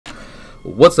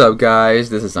What's up,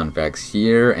 guys? This is Zunfax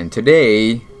here, and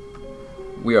today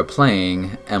we are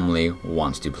playing Emily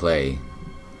Wants to Play.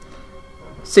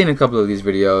 Seen a couple of these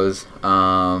videos,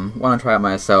 want to try it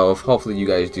myself. Hopefully you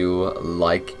guys do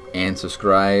like and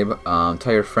subscribe.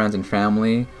 Tell your friends and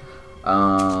family.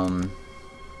 But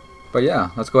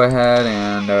yeah, let's go ahead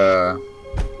and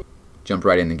jump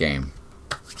right in the game.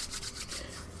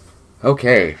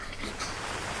 Okay.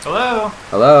 Hello.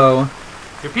 Hello.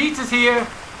 Your pizza's here.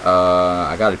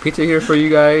 I got a pizza here for you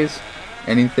guys.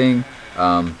 Anything?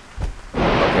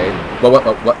 Okay.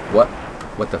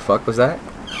 What the fuck was that?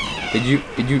 Did you,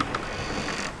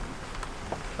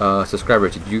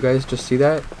 subscribers, did you guys just see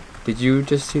that? Did you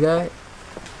just see that?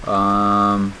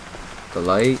 The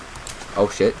light. Oh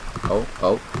shit.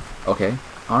 Oh. Okay.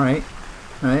 Alright.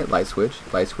 Light switch.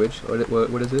 What is this?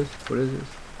 What is this? What is,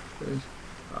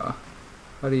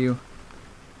 how do you,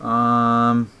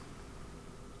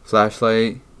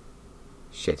 flashlight.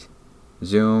 Shit.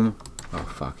 Zoom. Oh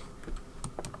fuck.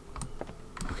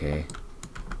 Okay.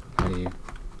 How do you?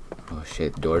 Oh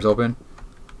shit. Doors open.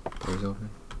 Doors open.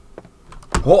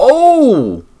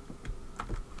 Oh!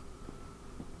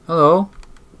 Hello.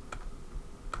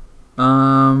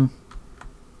 Hello.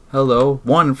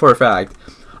 One for a fact.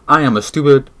 I am a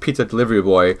stupid pizza delivery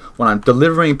boy when I'm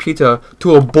delivering pizza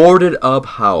to a boarded up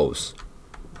house.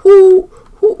 Who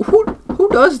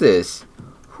does this?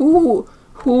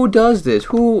 Who does this?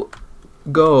 Who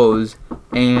goes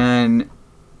and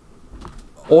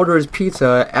orders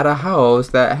pizza at a house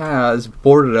that has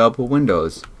boarded up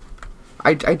windows?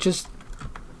 I don't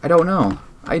know.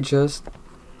 I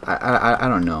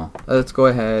don't know. Let's go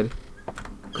ahead.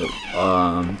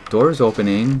 Door's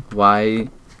opening. Why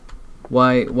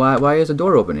is the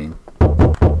door opening?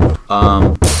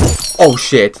 Oh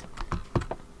shit.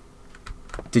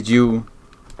 Did you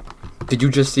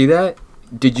just see that?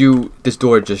 This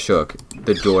door just shook.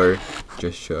 The door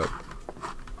just shook.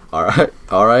 Alright.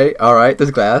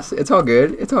 There's glass. It's all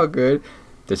good.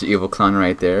 There's an evil clown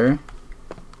right there.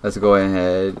 Let's go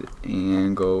ahead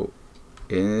and go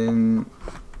in.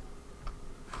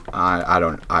 I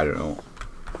don't know.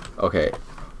 Okay.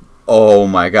 Oh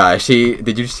my gosh.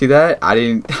 Did you see that? I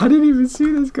didn't even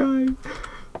see this guy.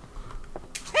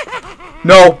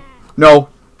 No.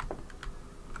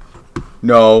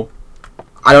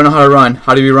 I don't know how to run.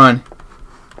 How do you run?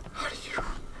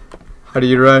 How do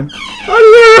you run?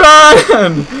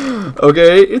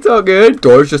 Okay, it's all good.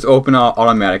 Doors just open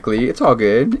automatically. It's all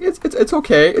good. It's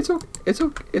okay. It's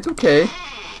okay.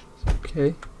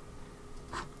 Okay.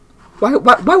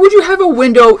 Why would you have a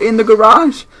window in the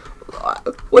garage?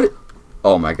 What?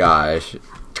 Oh my gosh.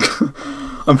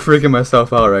 I'm freaking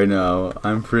myself out right now.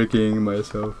 I'm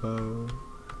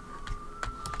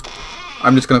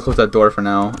just gonna close that door for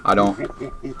now. I don't.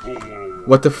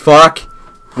 What the fuck?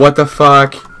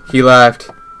 He left.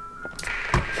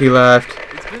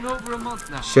 It's been over a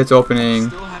month now. Shit's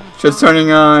opening. Shit's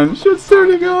turning on.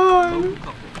 The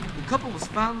couple was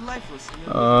found lifeless.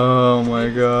 Oh my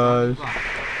gosh.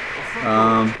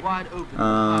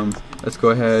 Let's go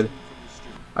ahead.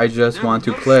 I just want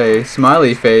to play.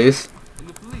 Smiley face.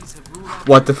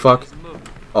 What the fuck?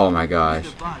 Oh my gosh.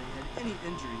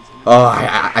 Oh,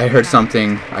 I heard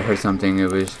something. It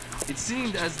was. It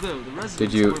seemed as though the residents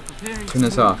Did you were preparing turn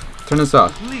this off? Turn it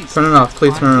off.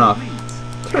 Please turn it off.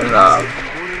 Turn it off.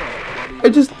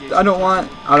 I don't want.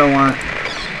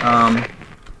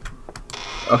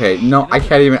 Okay, no, I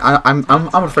can't even. I'm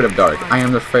afraid of dark. I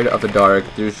am afraid of the dark.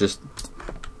 There's just.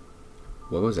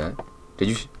 What was that? Did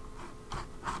you?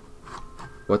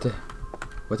 What the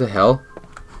hell?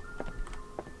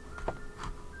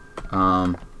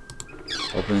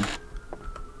 Open.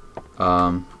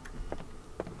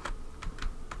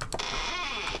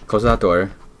 Close that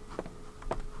door.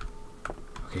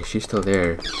 Okay, she's still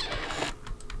there.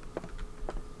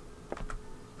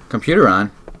 Computer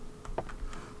on.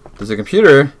 There's a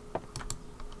computer.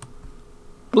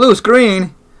 Blue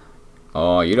screen.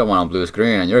 Oh, you don't want a blue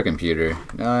screen on your computer.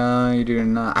 No, you do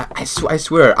not. I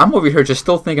swear, I'm over here just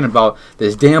still thinking about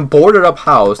this damn boarded up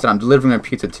house that I'm delivering a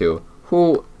pizza to.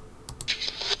 Who?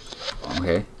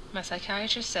 Okay. My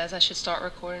psychiatrist says I should start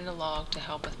recording a log to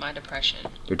help with my depression.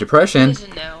 Your depression? He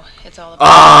doesn't know. It's all about.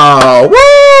 Oh,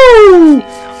 woo!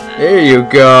 There you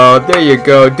go.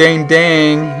 Ding,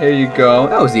 ding. Here you go.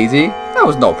 That was easy. That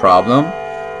was no problem.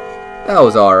 That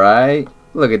was alright.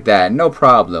 Look at that. No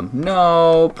problem.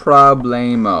 No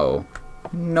problemo.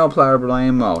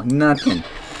 Nothing.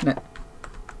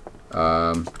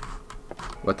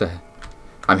 What the?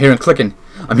 I'm hearing clicking.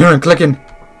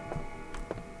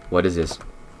 What is this?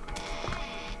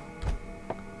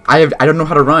 I don't know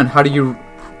how to run. How do you?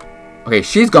 Okay,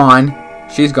 she's gone.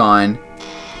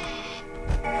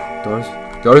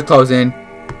 Doors closing.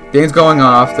 Things going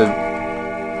off. The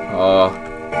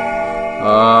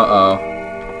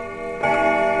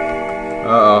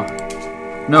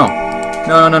No.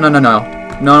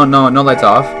 No lights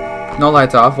off. No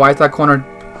lights off. Why is that corner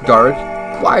dark?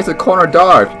 Why is the corner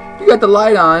dark? You got the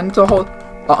light on to hold.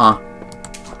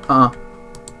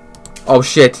 Oh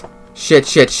shit.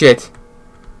 Shit.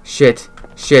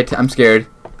 I'm scared.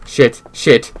 Shit.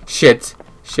 Shit's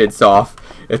off.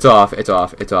 It's off. I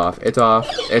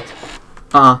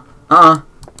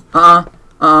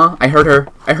heard her.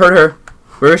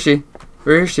 Where is she?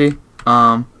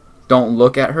 Don't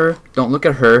look at her.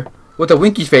 With a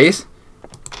winky face.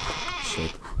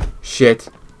 Shit.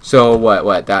 So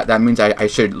what? That means I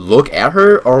should look at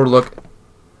her or look.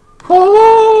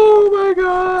 Oh my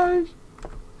gosh.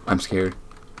 I'm scared.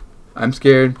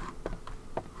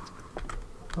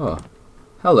 Oh.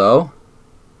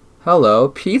 Hello,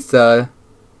 pizza.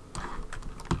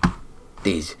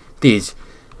 These bitches.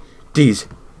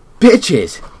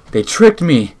 They tricked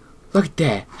me. Look at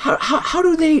that. How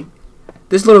do they?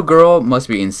 This little girl must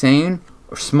be insane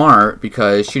or smart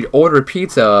because she'd order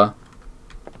pizza.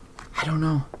 I don't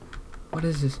know. What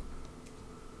is this?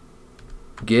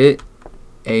 Get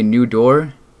a new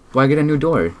door? Why get a new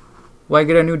door?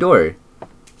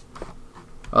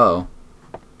 Oh.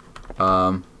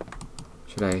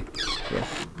 Should I? Yeah.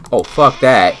 Oh, fuck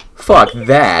that.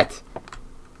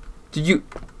 Did you?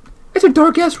 It's a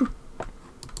dark ass room.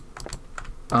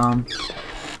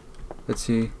 Let's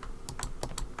see.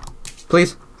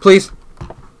 Please.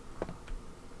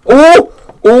 Oh.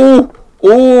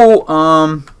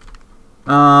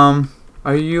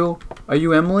 Are you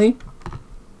Emily?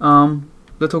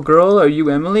 Little girl, are you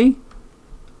Emily?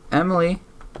 Emily,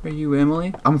 are you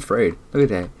Emily? I'm afraid. Look at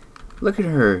that. Look at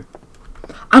her.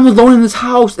 I'm alone in this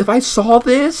house. If I saw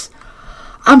this,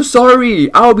 I'm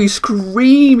sorry. I'll be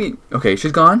screaming. Okay,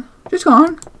 she's gone.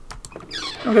 Don't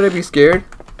gotta be scared.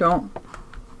 Don't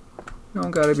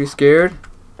gotta be scared.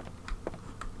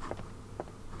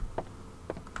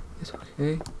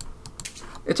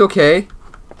 It's okay.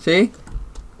 See?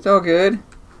 It's all good.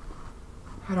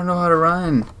 I don't know how to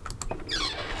run.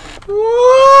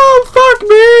 Oh, fuck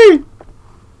me!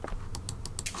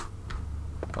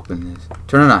 Open this.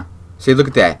 Turn it on. See, look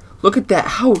at that.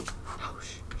 How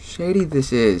shady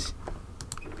this is.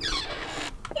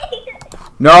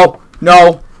 No.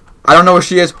 I don't know where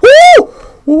she is.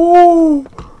 Woo!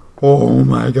 Oh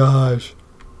my gosh.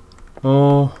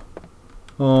 Oh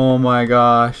my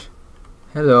gosh.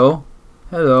 Hello.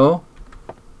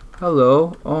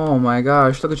 Oh my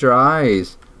gosh. Look at your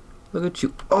eyes. Look at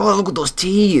you. Oh, look at those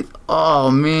teeth.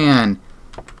 Oh man.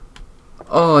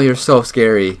 Oh, you're so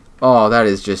scary. Oh, that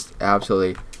is just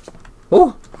absolutely.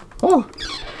 Oh.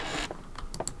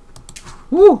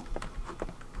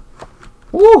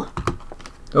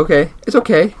 Okay, it's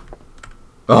okay.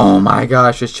 Oh my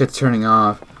gosh, this shit's turning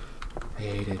off. I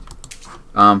hate it.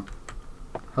 Hello,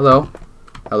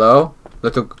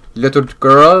 little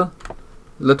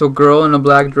girl in a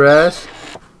black dress.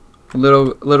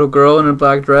 Little girl in a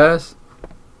black dress.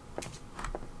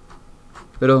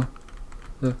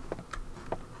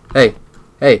 Hey,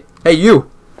 you!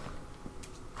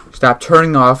 Stop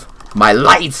turning off my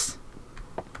lights!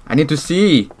 I need to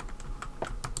see.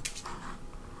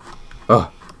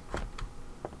 Oh.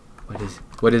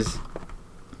 What is?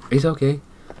 It's okay.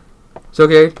 It's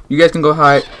okay. You guys can go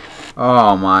hide.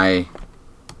 Oh my.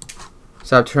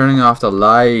 Stop turning off the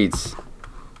lights.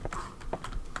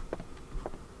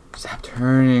 Stop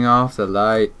turning off the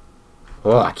light.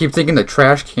 Oh, I keep thinking the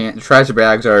trash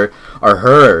bags are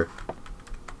her.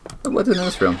 What's in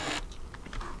this room?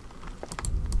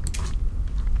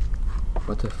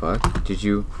 What the fuck?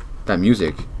 That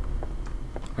music?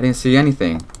 I didn't see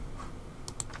anything.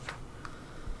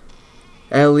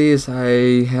 At least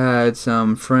I had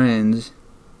some friends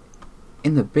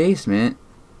in the basement.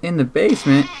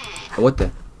 What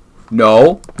the?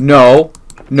 No.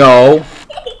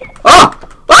 Ah!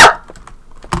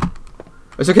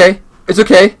 It's okay.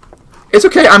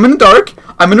 I'm in the dark.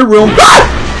 I'm in a room.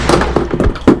 Ah!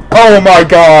 Oh my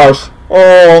gosh.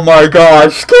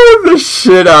 Scared the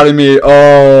shit out of me.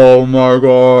 Oh my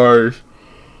gosh.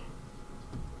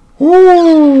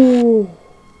 Ooh.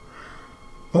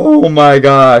 Oh my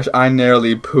gosh. I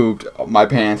nearly pooped my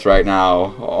pants right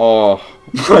now. Oh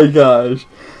my gosh.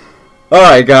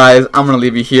 Alright guys, I'm going to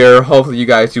leave you here. Hopefully you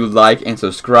guys do like and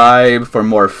subscribe for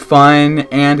more fun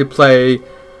and to play.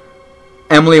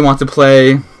 Emily wants to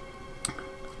play.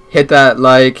 Hit that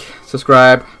like,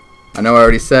 subscribe. I know I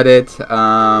already said it,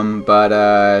 oh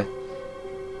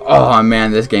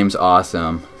man, this game's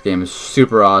awesome. This game is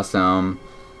super awesome.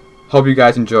 Hope you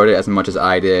guys enjoyed it as much as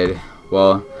I did.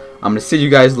 Well, I'm gonna see you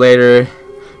guys later.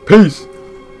 Peace.